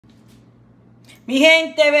Mi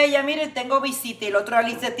gente bella, miren, tengo visita y el otro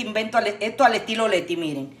día te invento esto al estilo Leti,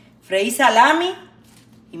 miren. Freí salami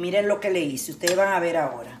y miren lo que le hice. Ustedes van a ver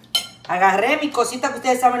ahora. Agarré mis cositas que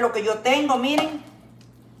ustedes saben lo que yo tengo, miren.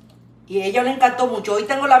 Y a ella le encantó mucho. Hoy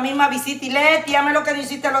tengo la misma visita y Leti, dame lo que no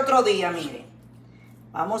hiciste el otro día, miren.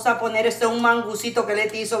 Vamos a poner un mangucito que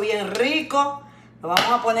Leti hizo bien rico. Lo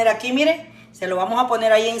vamos a poner aquí, miren. Se lo vamos a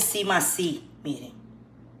poner ahí encima así, miren.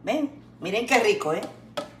 ¿Ven? Miren qué rico, ¿eh?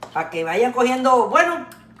 Para que vayan cogiendo, bueno,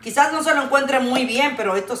 quizás no se lo encuentren muy bien,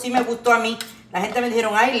 pero esto sí me gustó a mí. La gente me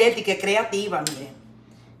dijeron, ay, Leti, qué creativa, miren.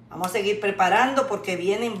 Vamos a seguir preparando porque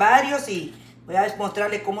vienen varios y voy a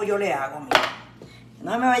mostrarles cómo yo le hago, miren.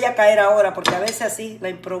 No me vaya a caer ahora porque a veces así, la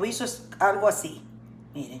improviso es algo así.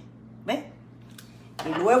 Miren, ¿ven? Y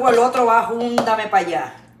luego el otro va, júndame para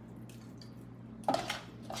allá.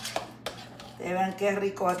 Ustedes vean qué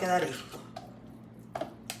rico va a quedar esto.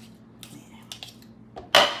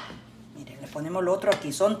 Miren, le ponemos el otro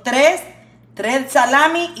aquí. Son tres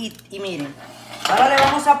salami y miren. Ahora le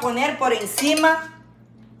vamos a poner por encima,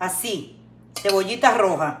 así, cebollita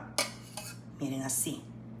roja. Miren, así.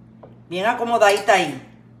 Bien acomodadita ahí.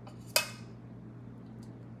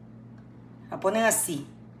 La ponen así.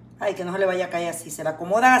 Ay, que no se le vaya a caer así. Se la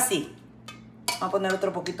acomodan así. Vamos a poner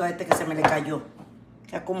otro poquito a este que se me le cayó. Hay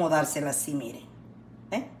que acomodársela así, miren.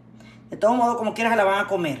 ¿Eh? De todos modos, como quiera se la van a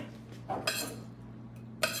comer.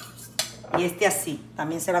 Y este así.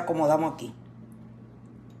 También se la acomodamos aquí.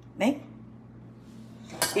 ¿Ven?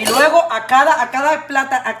 Y luego a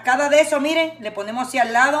cada de eso, miren, le ponemos así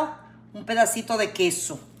al lado un pedacito de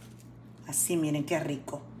queso. Así, miren, qué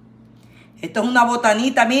rico. Esto es una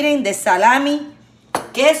botanita, miren, de salami,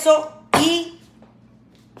 queso y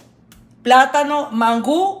plátano,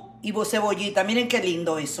 mangú y cebollita. Miren qué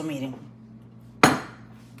lindo eso, miren.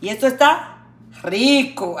 Y esto está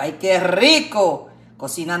rico. ¡Ay, qué rico!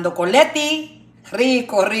 Cocinando con Leti.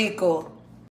 Rico, rico.